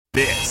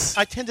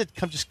I tend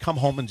to come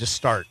home and just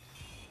start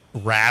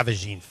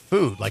ravaging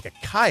food like a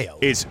coyote.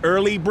 It's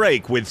Early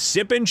Break with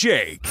Sip and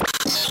Jake.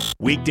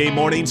 Weekday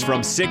mornings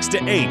from 6 to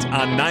 8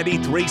 on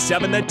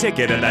 93.7 The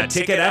Ticket and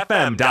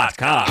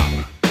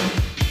theticketfm.com.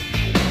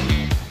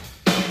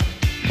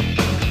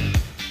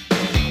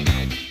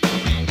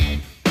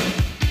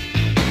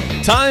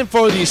 Time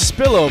for the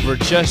Spillover.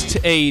 Just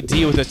AD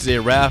with us today.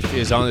 Raff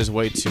is on his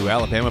way to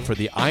Alabama for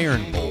the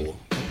Iron Bowl.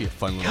 That'd be a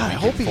fun little God, I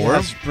hope he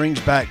brings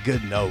back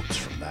good notes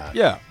from that.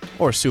 Yeah,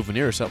 or a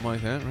souvenir or something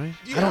like that, right?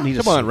 Yeah. I don't need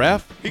Come on,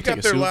 Raff. He We'll take got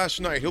a there soup.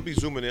 last night. He'll be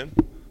zooming in.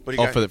 But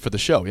Oh, for the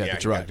show, yeah, the he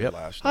drive. got there Yep.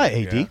 last Hi,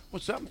 night. AD. Yeah.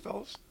 What's up,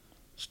 fellas?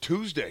 It's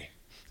Tuesday.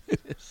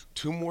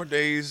 2 more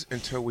days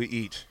until we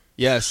eat.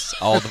 Yes,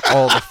 all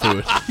the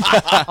food.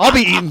 I'll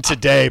be eating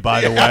today,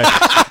 by the way.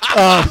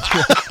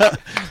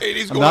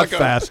 AD's I'm going not like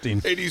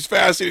fasting. 80's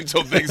fasting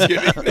until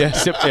Thanksgiving.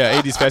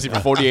 AD's fasting for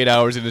 48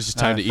 hours, and it's just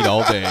time to eat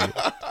all day.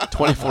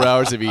 24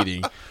 hours of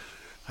eating.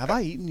 Have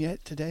I eaten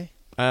yet today?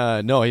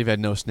 No, you've had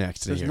no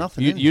snacks today. There's here.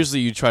 nothing in here. Usually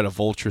you try to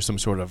vulture some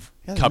sort of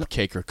Yeah, there's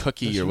cupcake or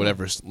cookie or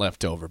whatever's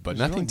left over, but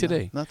There's nothing really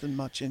today. Nothing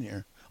much in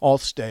here. All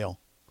stale.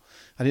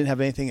 I didn't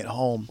have anything at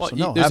home. Well, so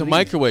no, there's a haven't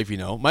microwave,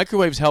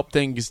 Microwaves help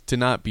things to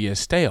not be as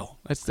stale.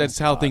 That's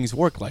how things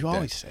work eaten. like You that.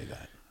 always say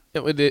that.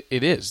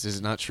 It is. Is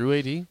it not true,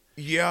 AD?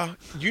 Yeah.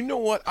 You know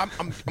what? I'm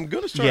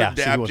going to start Yeah,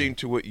 see, adapting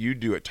to what you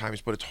do at times,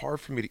 but it's hard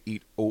for me to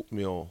eat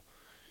oatmeal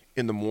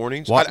in the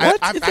mornings. What?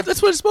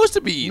 That's what it's supposed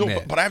to be. No,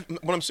 man. but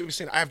what I'm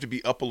saying, I have to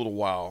be up a little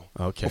while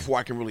before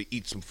I can really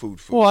eat some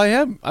food. Well, I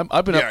am.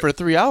 I've been up for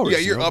 3 hours. Yeah,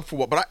 you're up for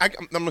what? But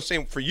I'm not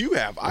saying for you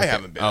have. I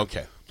haven't been.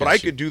 Okay. But I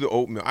could do the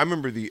oatmeal. I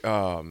remember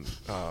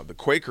the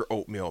Quaker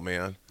oatmeal,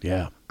 man.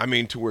 Yeah. I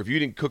mean, to where if you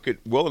didn't cook it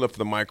well enough for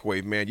the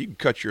microwave, man, you could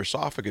cut your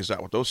esophagus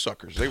out with those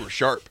suckers. They were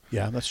sharp.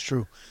 Yeah, that's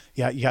true.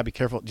 Yeah, you got to be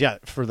careful. Yeah,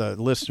 for the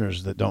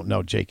listeners that don't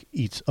know, Jake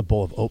eats a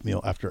bowl of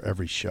oatmeal after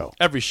every show.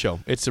 Every show.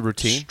 It's a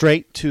routine.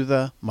 Straight to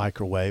the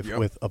microwave Yep.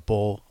 with a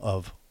bowl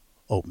of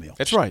oatmeal.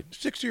 That's right.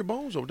 Sticks to your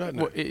bones, though, doesn't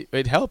Well, it?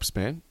 it helps,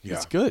 man. Yeah.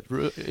 It's good.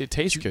 It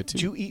tastes good, too.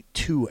 Do you eat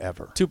two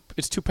ever?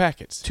 It's 2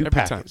 packets. Two every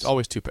packets. time. It's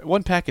always 2 packets.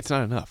 1 packet's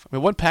not enough. I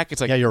mean, 1 packet's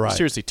like, Yeah, you're right.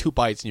 seriously, 2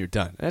 bites and you're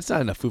done. That's not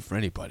enough food for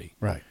anybody.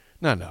 Right.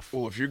 Not enough.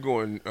 Well, if you're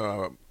going,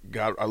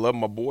 God, I love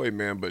my boy,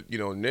 man, but,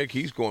 Nick,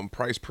 he's going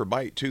price per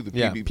bite, too, the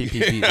Yeah, PBB.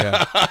 PPB.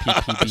 Yeah,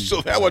 PPB.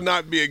 So that would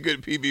not be a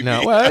good PBB.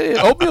 No,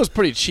 well, oatmeal's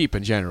pretty cheap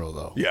in general,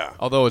 though. Yeah.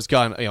 Although it's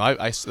gone, they're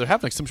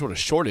having like some sort of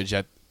shortage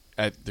at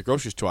the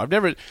grocery store.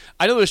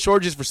 I know there's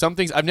shortages for some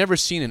things. I've never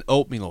seen an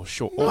oatmeal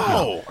shortage.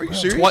 Wow, are you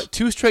serious?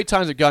 2 straight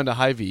times I've gone to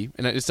Hy-Vee,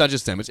 and it's not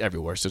just them; it's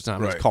everywhere. So it's not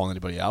I'm Right. just calling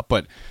anybody out,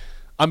 but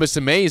I'm just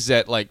amazed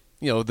that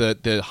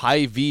the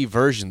Hy-Vee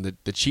version,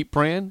 the cheap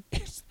brand.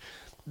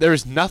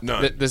 There's nothing.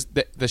 None.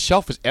 The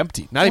shelf is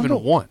empty. Not even no.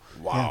 one.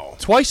 Wow.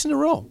 Twice in a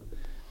row.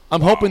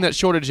 I'm hoping that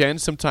shortage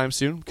ends sometime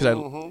soon because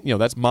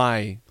that's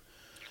my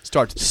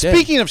start to the day.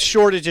 Speaking of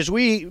shortages,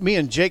 me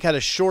and Jake had a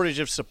shortage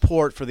of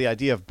support for the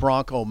idea of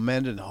Bronco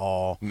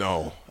Mendenhall.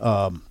 No.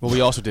 Well,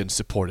 we also didn't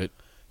support it,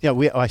 Yeah,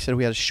 I said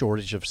we had a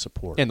shortage of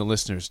support. and the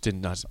listeners did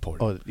not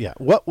support it. Oh, yeah.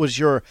 What was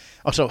your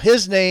 – so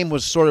his name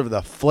was sort of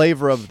the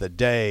flavor of the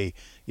day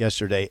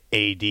yesterday,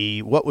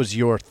 AD. What was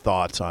your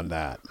thoughts on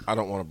that? I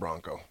don't want a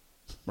Bronco.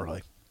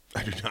 Really?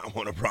 I do not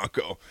want a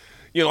Bronco.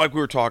 Like we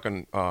were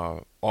talking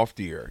off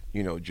the air,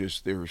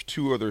 just there was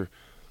 2 other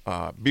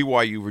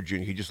BYU,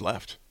 Virginia. He just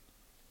left.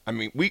 I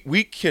mean,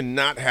 we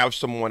cannot have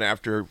someone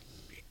after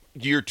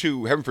year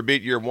 2, heaven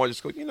forbid year 1,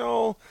 just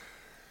go,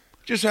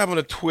 just having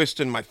a twist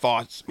in my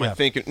thoughts, my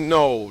thinking.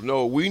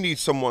 No, we need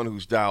someone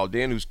who's dialed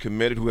in, who's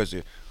committed,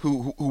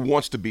 who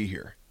wants to be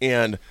here.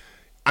 And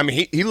I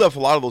mean, he left a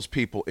lot of those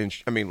people in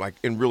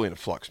really in a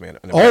flux, man.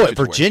 In a bad At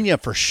situation. Virginia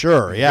for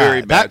sure. Yeah,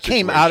 Very bad that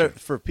came out situation.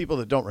 for people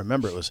that don't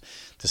remember. It was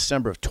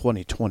December of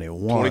 2021.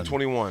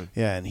 2021.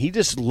 Yeah, and he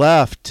just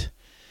left.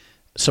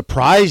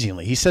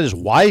 Surprisingly, he said his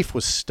wife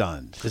was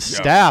stunned. The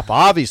staff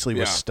obviously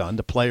was stunned.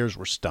 The players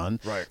were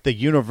stunned. Right. The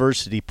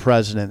university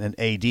president and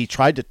AD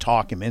tried to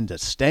talk him into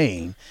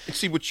staying. And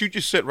see what you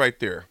just said right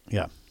there.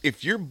 Yeah.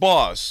 If your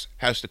boss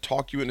has to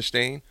talk you into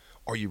staying,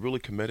 are you really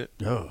committed?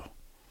 No.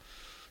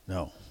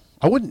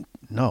 I wouldn't.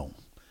 No.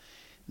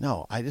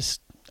 I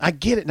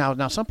get it now.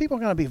 Now, some people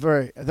are going to be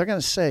they're going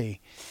to say,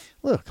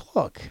 look,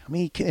 I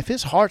mean, if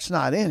his heart's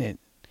not in it,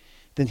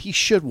 then he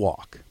should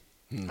walk.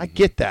 I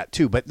get that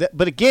too. But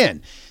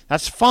again,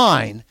 that's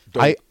fine.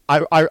 But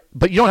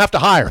you don't have to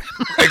hire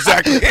him.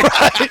 Exactly.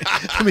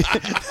 I mean,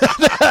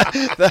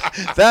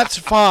 that's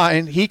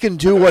fine. He can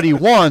do what he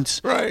wants.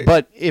 Right.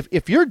 But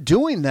if you're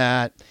doing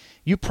that,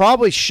 you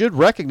probably should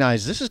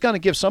recognize this is going to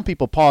give some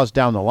people pause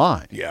down the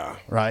line. Yeah.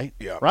 Right?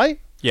 Yeah. Right?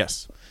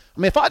 Yes. I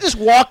mean, if I just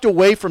walked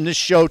away from this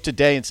show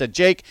today and said,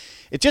 Jake,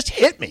 it just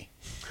hit me.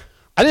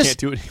 Can't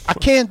do it anymore. I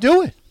can't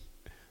do it.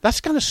 That's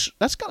gonna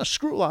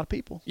screw a lot of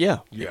people. Yeah.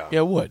 Yeah. Yeah,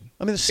 it would.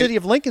 I mean, the city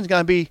of Lincoln's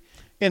gonna be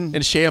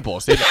in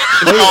shambles. What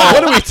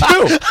do we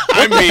do?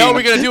 What the hell are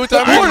we going to do with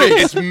that morning?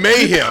 It's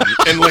mayhem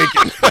in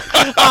Lincoln.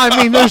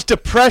 I mean, there's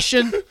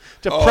depression.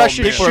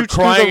 Depression man. shoots People are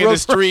crying through the in the roof.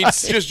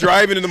 streets. Just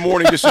driving in the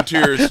morning, just in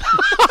tears.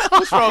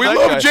 What's wrong We with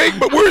that love guy? Jake,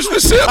 but where's the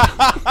sip?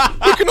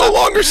 We can no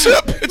longer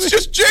sip. It's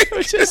just Jake.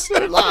 It's just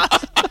a lot.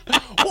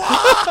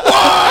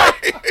 Why?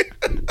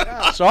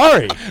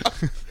 Sorry.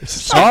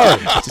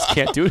 Sorry. I just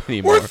can't do it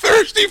anymore. We're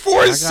thirsty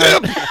for a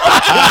sip.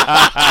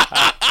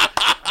 I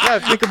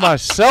gotta think of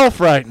myself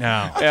right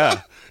now.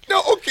 Yeah.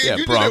 No, okay, Yeah,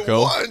 you Bronco. did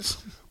it once.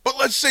 But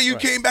let's say you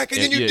came back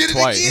and then you did it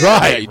twice. again.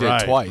 Right. Yeah, you did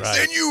it twice. right.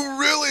 Then you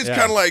really, it's Yeah.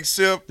 kind of like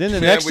sip. Then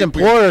the Man, next we-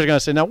 employer is gonna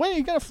say, "Now, wait,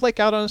 you gonna flake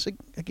out on us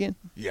again?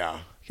 Yeah. You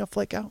gonna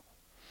flake out?"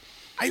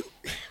 I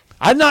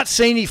I'm not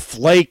saying he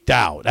flaked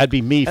out. That'd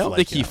be me. I don't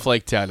think he out.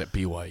 flaked out at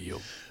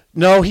BYU.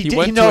 No, he He did.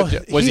 went You know,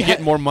 to was he had-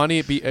 getting more money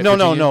at BYU?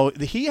 No.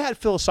 He had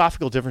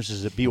philosophical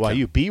differences at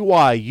BYU.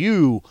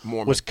 BYU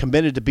Mormon. was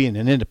committed to being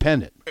an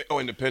independent. Oh,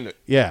 independent.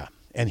 Yeah,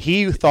 and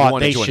he thought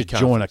wanted to they join a should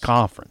join a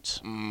conference.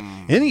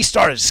 Mm. And then he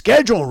started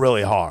scheduling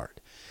really hard.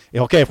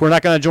 Okay, if we're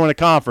not going to join a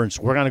conference,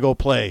 we're going to go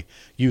play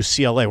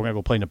UCLA. We're going to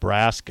go play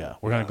Nebraska.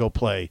 We're going to go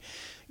play,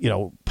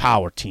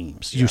 power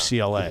teams,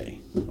 UCLA.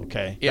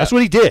 Okay, Yeah. that's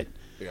what he did.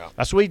 Yeah.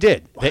 That's what he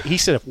did. He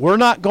said, if we're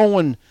not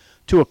going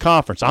to a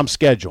conference, I'm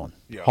scheduling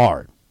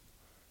hard.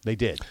 They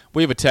did.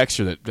 We have a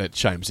texter that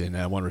chimes in,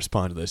 and I want to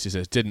respond to this. He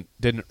says, "Didn't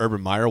Urban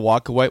Meyer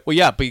walk away?" Well,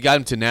 yeah, but he got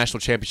him to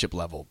national championship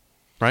level,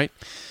 right?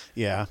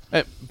 Yeah.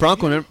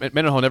 Bronco and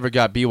Mendenhall never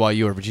got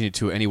BYU or Virginia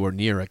to anywhere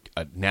near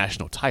a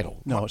national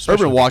title. No,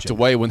 especially Urban walked Virginia.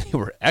 away when they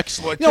were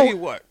excellent. Well, I tell you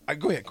what.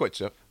 Go ahead,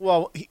 Sip.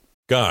 Well,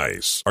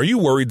 Guys, are you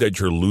worried that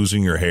you're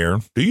losing your hair?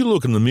 Do you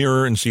look in the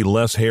mirror and see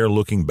less hair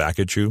looking back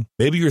at you?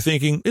 Maybe you're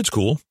thinking, it's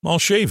cool, I'll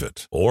shave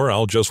it. Or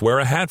I'll just wear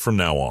a hat from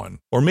now on.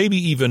 Or maybe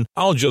even,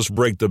 I'll just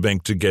break the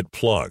bank to get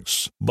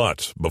plugs.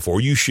 But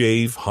before you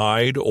shave,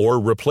 hide, or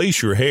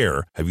replace your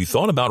hair, have you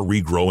thought about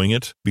regrowing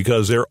it?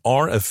 Because there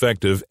are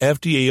effective,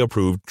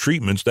 FDA-approved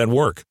treatments that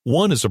work.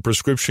 One is a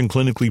prescription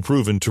clinically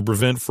proven to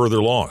prevent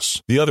further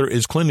loss. The other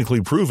is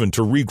clinically proven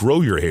to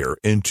regrow your hair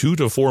in 2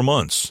 to 4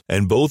 months.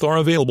 And both are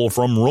available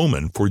from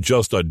Roman for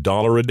just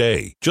 $1 a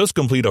day. Just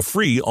complete a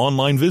free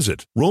online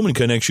visit. Roman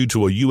connects you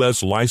to a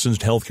U.S.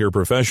 licensed healthcare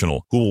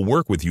professional who will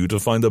work with you to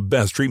find the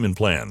best treatment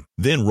plan.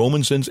 Then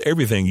Roman sends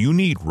everything you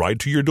need right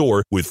to your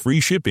door with free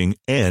shipping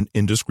and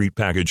in discreet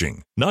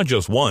packaging. Not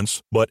just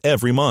once, but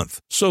every month.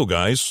 So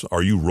guys,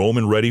 are you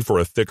Roman ready for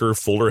a thicker,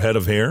 fuller head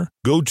of hair?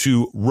 Go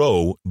to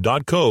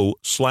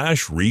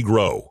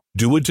ro.co/regrow.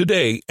 Do it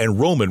today, and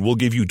Roman will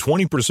give you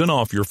 20%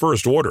 off your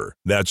first order.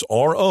 That's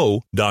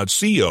ro.co/regrow.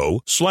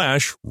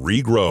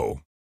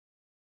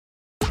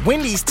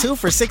 Wendy's 2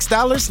 for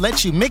 $6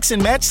 lets you mix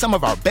and match some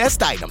of our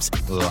best items,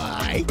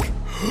 like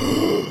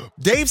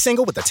Dave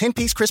Single with a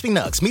 10-piece crispy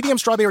nugs, medium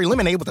strawberry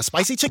lemonade with a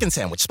spicy chicken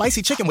sandwich,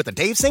 spicy chicken with a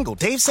Dave Single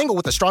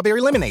with a strawberry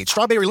lemonade,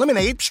 strawberry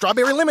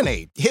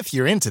lemonade. If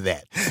you're into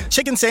that,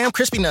 chicken Sam,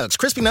 crispy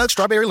nugs,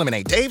 strawberry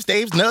lemonade, Dave's,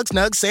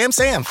 nugs,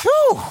 Sam.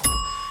 Whew.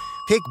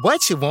 Pick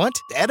what you want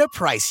at a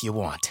price you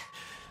want.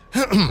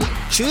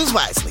 Choose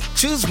wisely.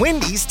 Choose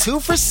Wendy's 2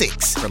 for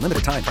 $6. For a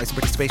limited time, price and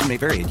participation may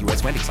vary at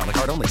U.S. Wendy's. On the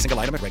card only. Single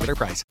item at regular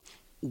price.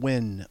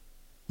 when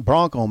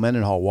Bronco and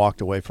Mendenhall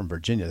walked away from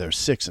Virginia, they were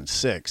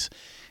 6-6,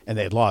 and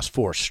they had lost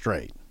 4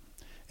 straight.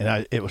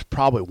 And it was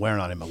probably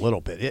wearing on him a little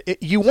bit.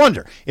 You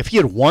wonder, if he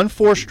had won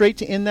 4 straight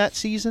to end that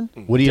season,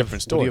 would he have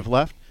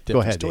left?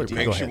 Go ahead, story. AD.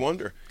 Makes Go ahead. you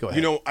wonder. Go ahead.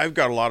 You know, I've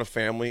got a lot of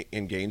family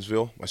in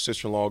Gainesville. My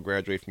sister-in-law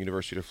graduated from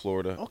University of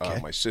Florida. Okay.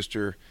 My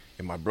sister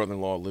and my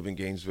brother-in-law live in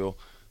Gainesville.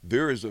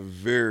 There is a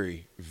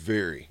very,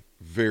 very,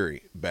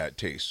 very bad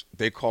taste.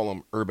 They call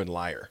him Urban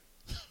Liar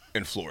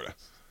in Florida.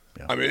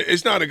 Yeah. I mean,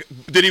 it's not a.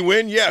 Did he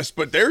win? Yes,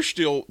 but they're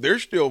still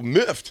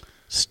miffed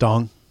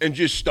Stung. and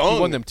just stung. He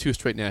won them 2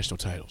 straight national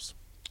titles.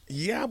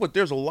 Yeah, but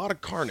there's a lot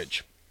of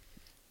carnage.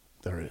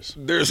 There is.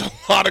 There's a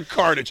lot of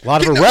carnage. A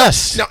lot of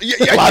arrests.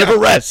 A lot of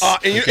arrests. And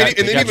They got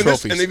even this,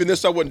 trophies. and even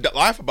this, I wouldn't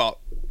laugh about.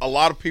 A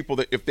lot of people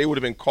that if they would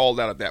have been called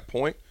out at that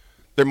point,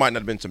 there might not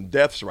have been some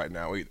deaths right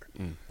now either.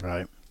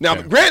 Right.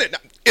 Now, granted,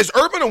 is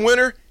Urban a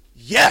winner?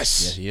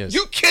 Yes. Yeah, he is.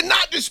 You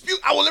cannot dispute.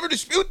 I will never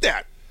dispute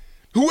that.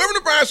 Whoever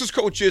Nebraska's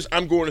coach is,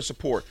 I'm going to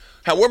support.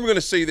 However, I'm going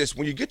to say this: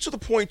 when you get to the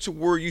point to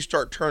where you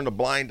start turning a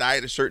blind eye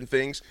to certain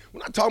things, we're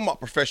not talking about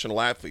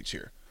professional athletes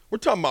here. We're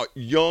talking about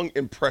young,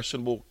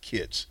 impressionable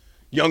kids,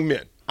 young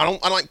men. I'm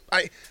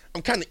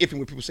kind of iffy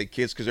when people say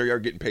kids because they are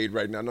getting paid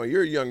right now. No,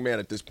 you're a young man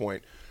at this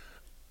point.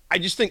 I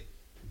just think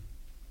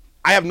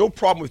I have no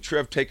problem with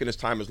Trev taking his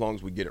time as long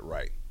as we get it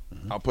right.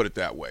 I'll put it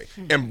that way.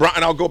 And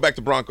I'll go back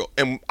to Bronco.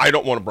 And I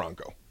don't want a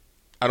Bronco.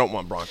 I don't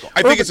want Bronco.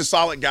 I think it's a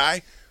solid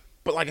guy.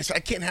 But like I said,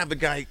 I can't have the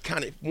guy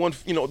kind of doing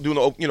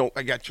the,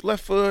 I got your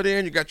left foot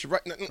in, you got your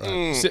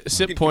right.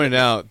 Sip pointed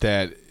out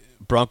that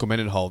Bronco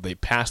Mendenhall, they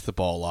pass the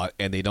ball a lot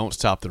and they don't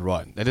stop the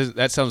run.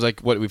 That sounds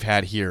like what we've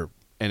had here,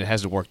 and it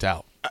hasn't worked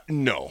out.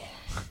 No.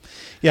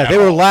 Yeah, they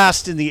were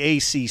last in the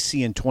ACC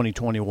in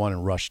 2021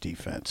 in rush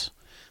defense.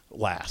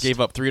 Last.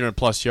 Gave up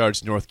 300-plus yards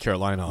to North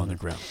Carolina on the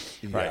ground.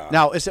 Right.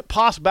 Now, is it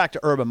possible, back to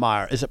Urban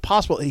Meyer, is it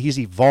possible that he's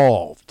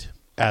evolved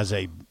as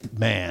a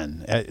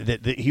man.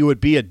 That he would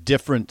be a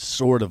different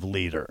sort of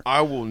leader.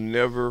 I will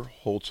never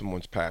hold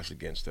someone's past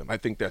against them. I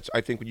think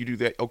when you do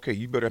that, okay,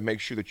 you better make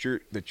sure that you're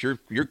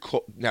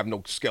have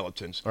no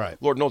skeletons. Right.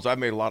 Lord knows I've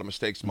made a lot of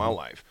mistakes in my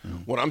life.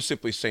 What I'm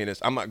simply saying is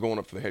I'm not going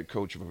up for the head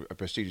coach of a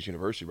prestigious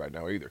university right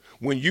now either.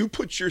 When you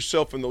put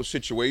yourself in those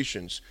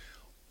situations,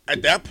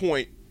 at that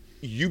point,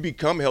 you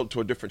become held to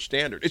a different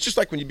standard. It's just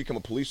like when you become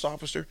a police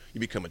officer,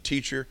 you become a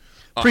teacher.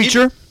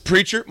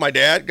 Preacher, my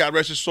dad, God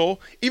rest his soul.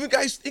 Even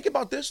guys, think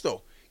about this,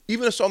 though.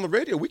 Even us on the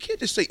radio, we can't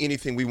just say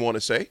anything we want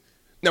to say.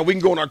 Now, we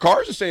can go in our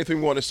cars and say anything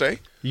we want to say.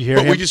 You hear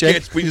but him,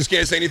 we just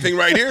can't say anything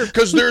right here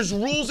because there's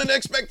rules and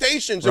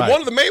expectations. And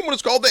one of the main ones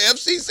is called the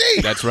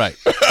FCC. That's right.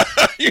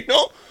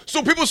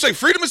 So people say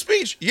freedom of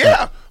speech.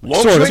 Yeah.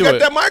 Long as you got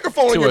that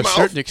microphone in your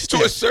mouth.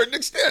 To a certain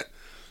extent.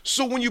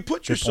 So when you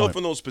put yourself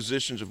in those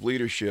positions of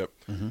leadership,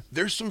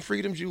 there's some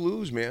freedoms you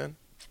lose, man.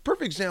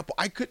 Perfect example.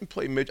 I didn't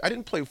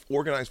play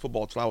organized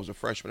football until I was a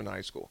freshman in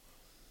high school.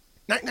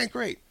 Ninth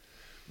grade.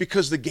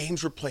 Because the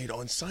games were played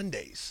on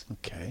Sundays.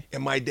 Okay.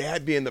 And my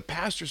dad, being the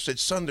pastor, said,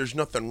 son, there's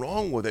nothing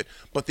wrong with it,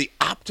 but the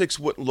optics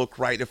wouldn't look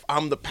right if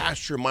I'm the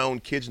pastor and my own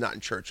kid's not in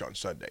church on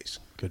Sundays.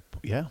 Good.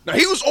 Yeah. Now,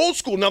 he was old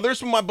school. Now, there's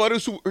some of my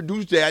buddies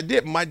whose dad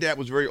did. My dad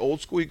was very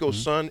old school. He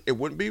goes, son, it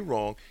wouldn't be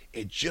wrong.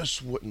 It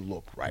just wouldn't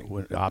look right.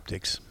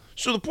 Optics.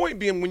 So the point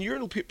being, when you're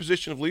in a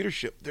position of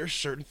leadership, there's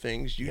certain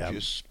things you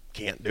just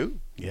can't do.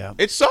 Yeah.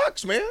 It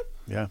sucks, man.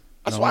 Yeah.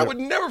 That's why I would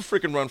never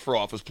freaking run for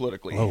office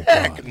politically. Oh,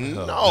 Heck, God.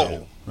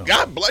 no.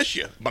 God bless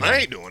you, but I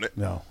ain't doing it.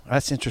 No,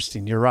 that's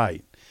interesting. You're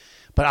right.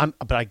 But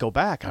I go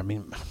back. I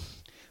mean,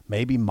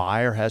 maybe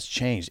Meyer has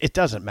changed. It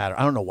doesn't matter.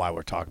 I don't know why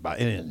we're talking about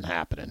it. It isn't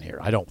happening here.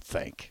 I don't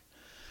think.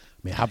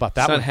 I mean, how about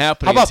that one? How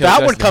about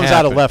that one comes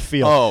out of left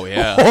field? Oh,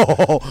 yeah.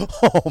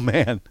 Oh,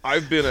 man.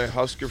 I've been a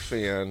Husker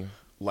fan,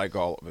 like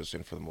all of us,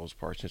 and for the most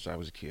part, since I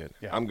was a kid.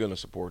 Yeah. I'm going to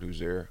support who's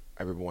there.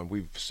 Everyone,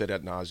 we've said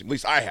ad nauseum. At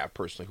least I have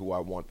personally who I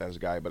want as a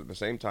guy, but at the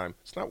same time,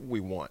 it's not what we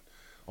want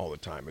all the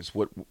time. It's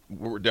what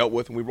we're dealt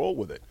with, and we roll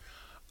with it.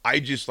 I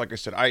just, like I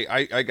said,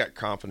 I got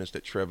confidence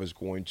that Trev is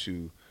going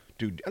to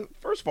do.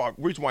 First of all,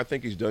 the reason why I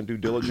think he's done due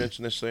diligence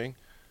in this thing,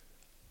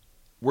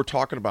 we're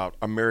talking about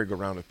a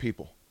merry-go-round of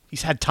people.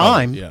 He's had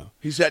time. Yeah.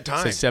 He's had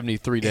time. Say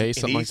 73 days,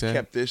 something like that. He's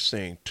kept this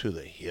thing to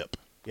the hip.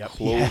 Yep.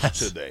 Close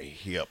to the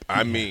hip.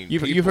 I mean,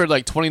 you've heard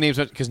like 20 names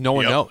because no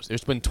one knows.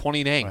 There's been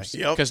 20 names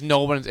because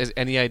no one has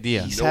any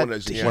idea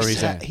where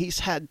he's at. He's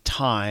had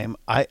time.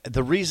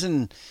 The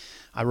reason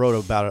I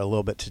wrote about it a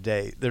little bit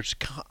today,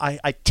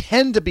 I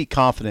tend to be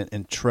confident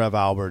in Trev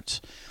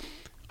Alberts.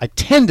 I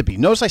tend to be.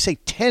 Notice I say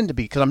tend to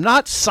be because I'm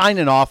not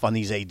signing off on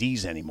these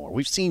ADs anymore.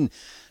 We've seen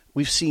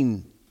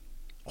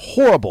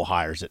horrible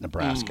hires at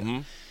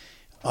Nebraska.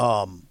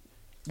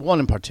 One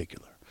in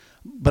particular.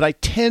 But I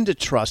tend to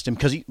trust him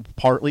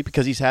partly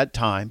because he's had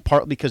time,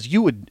 partly because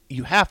you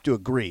have to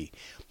agree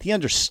he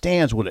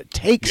understands what it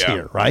takes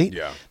here, right?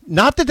 Yeah.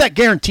 Not that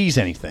guarantees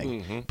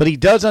anything, but he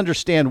does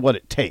understand what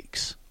it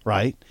takes,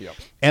 right? Yep.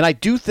 And I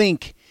do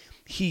think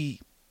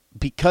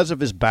because of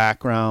his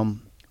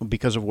background,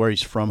 because of where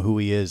he's from, who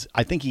he is,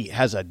 I think he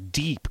has a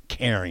deep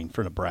caring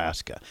for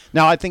Nebraska.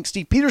 Now, I think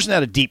Steve Peterson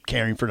had a deep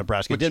caring for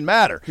Nebraska. It didn't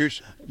matter.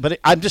 But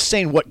I'm just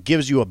saying what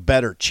gives you a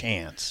better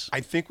chance.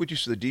 I think what you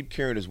said, the deep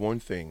caring is one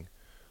thing,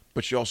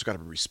 but you also got to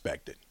be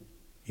respected.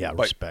 Yeah,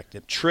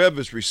 respected. Trev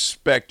is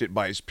respected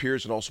by his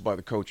peers and also by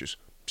the coaches.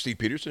 Steve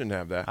Peterson didn't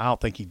have that. I don't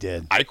think he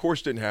did.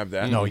 Eichhorst didn't have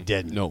that. No, he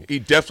didn't. No, he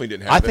definitely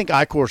didn't have that.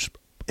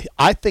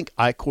 I think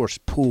Eichhorst's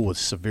pool was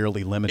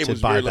severely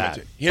limited by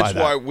that. Hence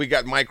why we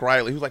got Mike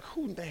Riley. He was like,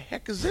 who the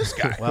heck is this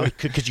guy? Well,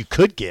 because you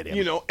could get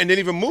him. And then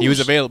even Moose. He was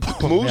available.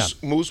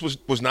 Moose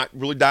was not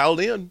really dialed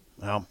in.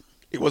 Well,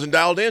 he wasn't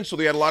dialed in, so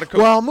they had a lot of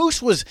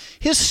coaches. Well,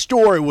 his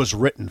story was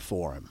written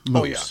for him.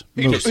 Moose.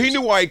 Oh, yeah. He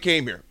knew why he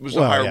came here. It was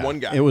to hire one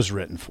guy. It was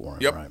written for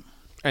him, right?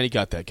 And he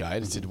got that guy.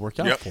 It didn't work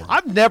out for him.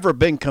 I've never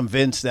been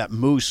convinced that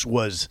Moose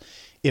was,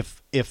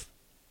 if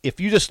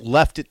you just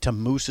left it to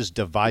Moose's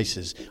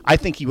devices, I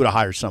think he would have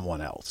hired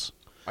someone else.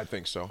 I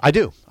think so. I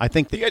do. I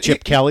think that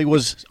Chip Kelly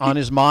was on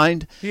his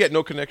mind. He had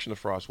no connection to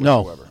Frost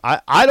whatsoever. No,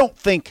 I don't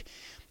think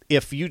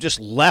if you just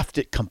left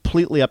it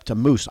completely up to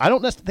Moose, I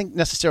don't think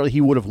necessarily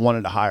he would have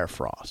wanted to hire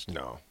Frost.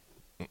 No.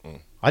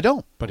 I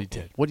don't. But he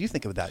did. What do you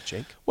think of that,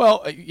 Jake?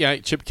 Well,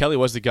 Chip Kelly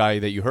was the guy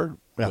that you heard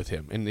with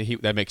him. And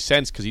that makes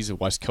sense because he's a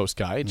West Coast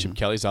guy. And Chip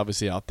Kelly's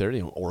obviously out there,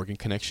 Oregon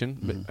connection.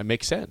 But it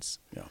makes sense.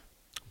 Yeah.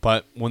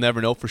 But we'll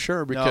never know for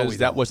sure because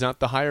that was not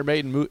the hire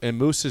made, and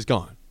Moose is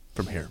gone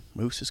from here.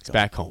 Moose is gone.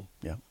 Back home.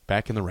 Yeah.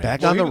 Back in the ranch.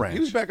 Back on the ranch. He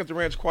was back at the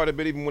ranch quite a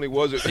bit even when he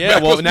wasn't. Yeah,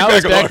 well, now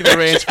he's back at the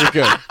ranch for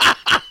good.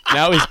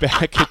 Now he's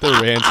back at the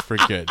ranch for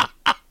good.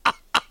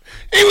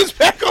 He was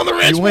back on the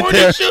ranch more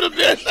than he should have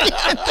been.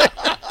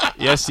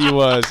 Yes, he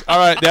was. All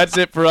right, that's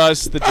it for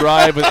us. The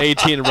Drive with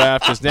AT and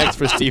Raff is next.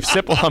 For Steve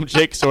Sipple, I'm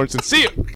Jake Sorensen. See you.